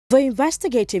The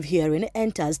investigative hearing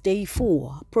enters day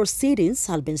 4. Proceedings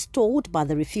have been stalled by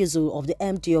the refusal of the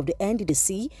MD of the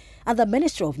NDDC and the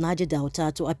Minister of Niger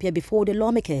Delta to appear before the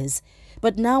lawmakers.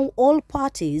 But now all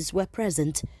parties were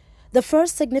present. The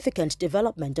first significant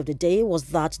development of the day was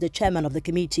that the chairman of the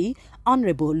committee,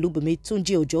 Honorable Lubumi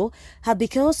Tunjiojo, had,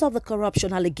 because of the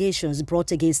corruption allegations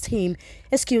brought against him,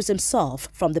 excused himself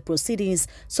from the proceedings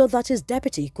so that his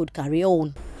deputy could carry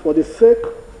on. For the sake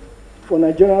for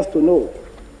Nigerians to know,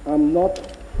 I'm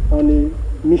not on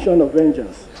a mission of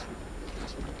vengeance.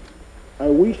 I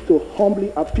wish to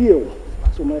humbly appeal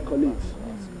to my colleagues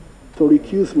to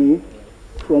recuse me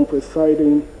from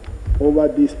presiding over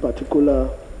this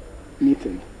particular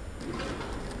meeting.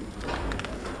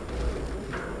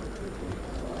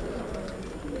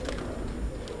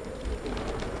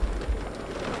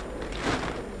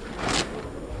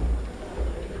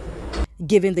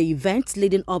 Given the events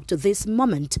leading up to this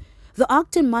moment, the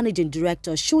acting managing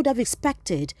director should have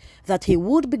expected that he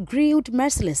would be grilled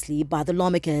mercilessly by the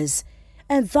lawmakers.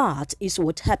 And that is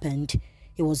what happened.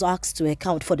 He was asked to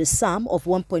account for the sum of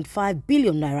 1.5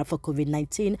 billion naira for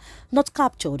COVID-19 not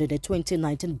captured in the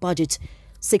 2019 budget,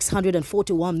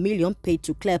 641 million paid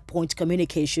to ClearPoint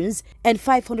Communications, and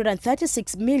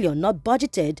 536 million not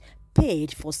budgeted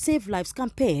paid for Save Lives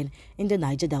campaign in the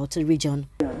Niger Delta region.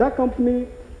 That company,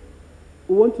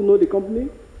 we want to know the company.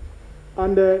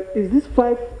 And is this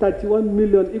 531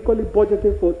 million equally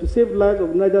budgeted to save lives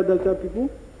of Niger Delta people?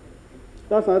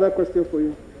 That's another question for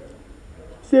you.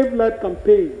 Save Life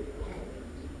campaign,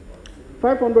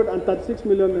 536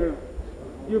 million naira.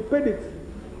 You paid it.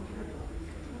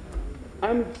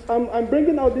 I'm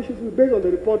bringing out this issue based on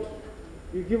the report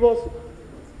you give us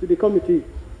to the committee.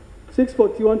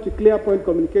 641 to ClearPoint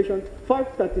Communications,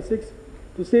 536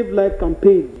 to Save Life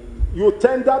campaign. You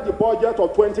tendered the budget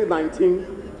of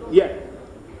 2019. Yeah.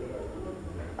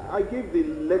 I give the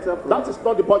letter. That is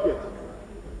not the budget.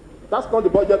 That's not the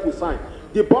budget we signed.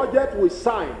 The budget we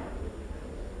signed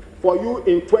for you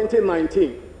in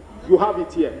 2019. You have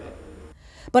it here.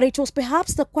 But it was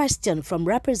perhaps the question from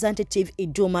Representative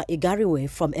Idoma Igariwe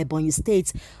from Ebonyi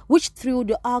State which threw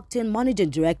the acting managing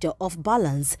director off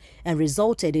balance and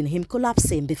resulted in him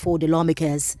collapsing before the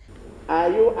lawmakers. Are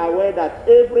you aware that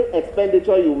every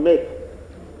expenditure you make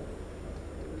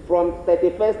from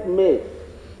 31st May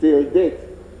till date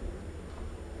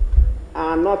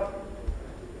are not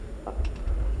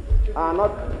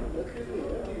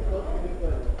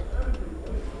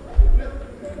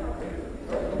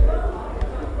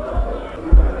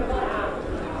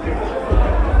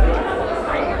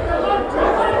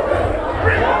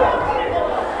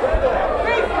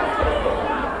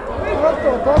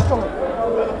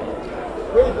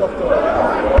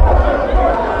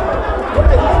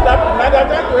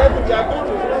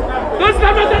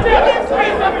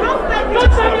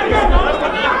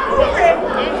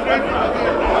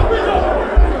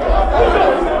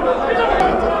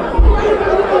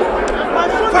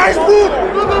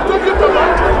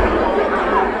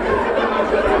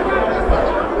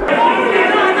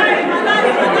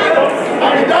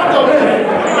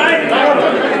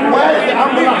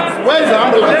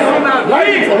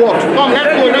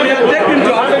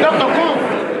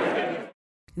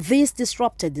This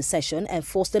disrupted the session and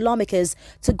forced the lawmakers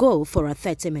to go for a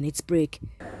 30-minute break.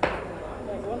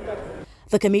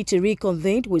 The committee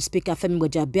reconvened with Speaker Femi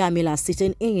Gbajabiamila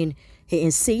sitting in. He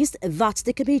insists that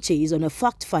the committee is on a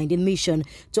fact-finding mission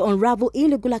to unravel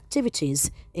illegal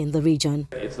activities in the region.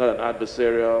 It's not an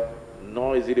adversarial,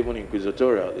 nor is it even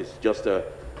inquisitorial. It's just a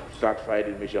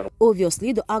fact-finding mission.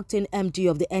 Obviously, the acting MD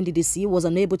of the NDDC was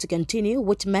unable to continue,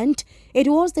 which meant it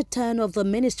was the turn of the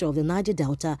Minister of the Niger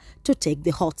Delta to take the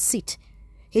hot seat.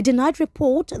 He denied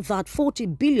report that 40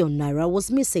 billion naira was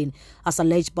missing, as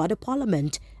alleged by the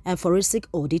Parliament, and forensic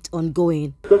audit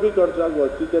ongoing. COVID contract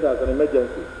was treated as an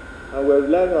emergency, and we're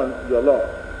relying on your law,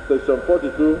 Section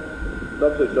 42,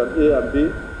 subsection A and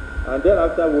B, and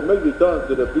thereafter we'll make returns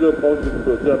to the Bureau of Public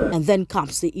Procurement. And then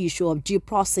comes the issue of due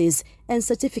process and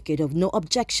certificate of no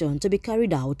objection to be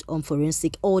carried out on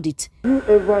forensic audit. Do you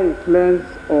ever influence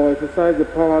or exercise the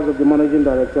powers of the managing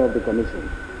director of the commission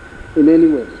in any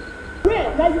way?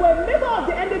 That you were a member of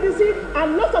the NDDC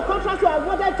and lots of contracts were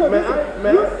awarded to this.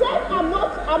 You said I'm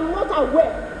not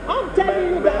aware. I'm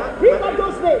telling you that. Bring up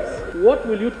those names. What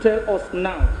will you tell us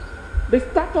now? The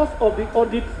status of the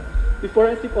audit, the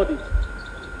forensic audit,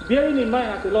 bearing in mind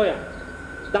as a lawyer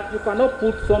that you cannot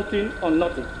put something on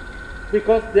nothing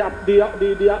because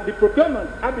the procurement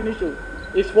ab initio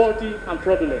is faulty and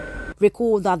fraudulent.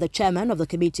 Recall that the chairman of the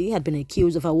committee had been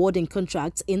accused of awarding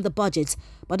contracts in the budget,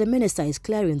 but the minister is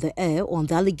clearing the air on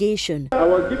the allegation. I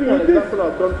was giving an example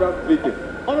of contract leakage.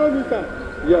 Honorable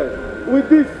Minister, Yes. With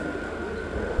this,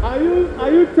 are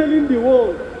you telling the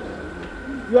world,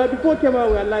 you are before camera,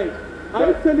 we are live, are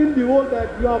you telling the world that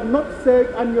you have not said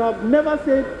and you have never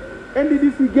said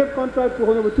NDDC gave contract to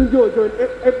Honorable Tunji Ojo in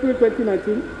April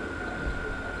 2019?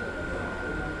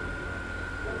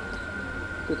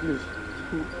 So please,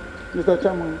 Mr.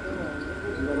 Chairman.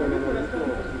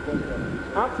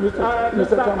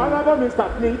 Honorable Minister,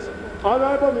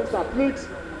 please,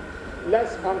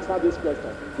 let's answer this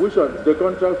question. Which one? The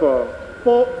contract for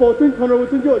Honorable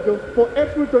Tunji Ojo for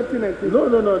April 2019. No.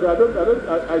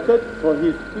 I said for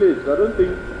his place. I don't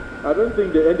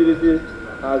think the NDDC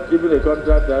has given a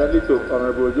contract directly to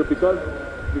Honorable Ojo, because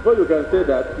before you can say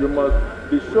that, you must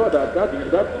be sure that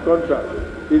that contract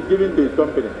is given to his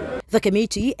company. The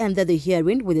committee ended the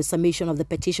hearing with the submission of the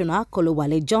petitioner,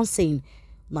 Kolowale Johnson.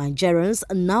 Nigerians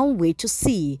now wait to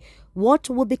see what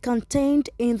will be contained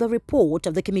in the report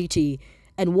of the committee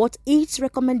and what its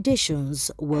recommendations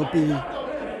will be. Where's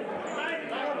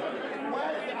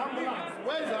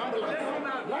the ambulance?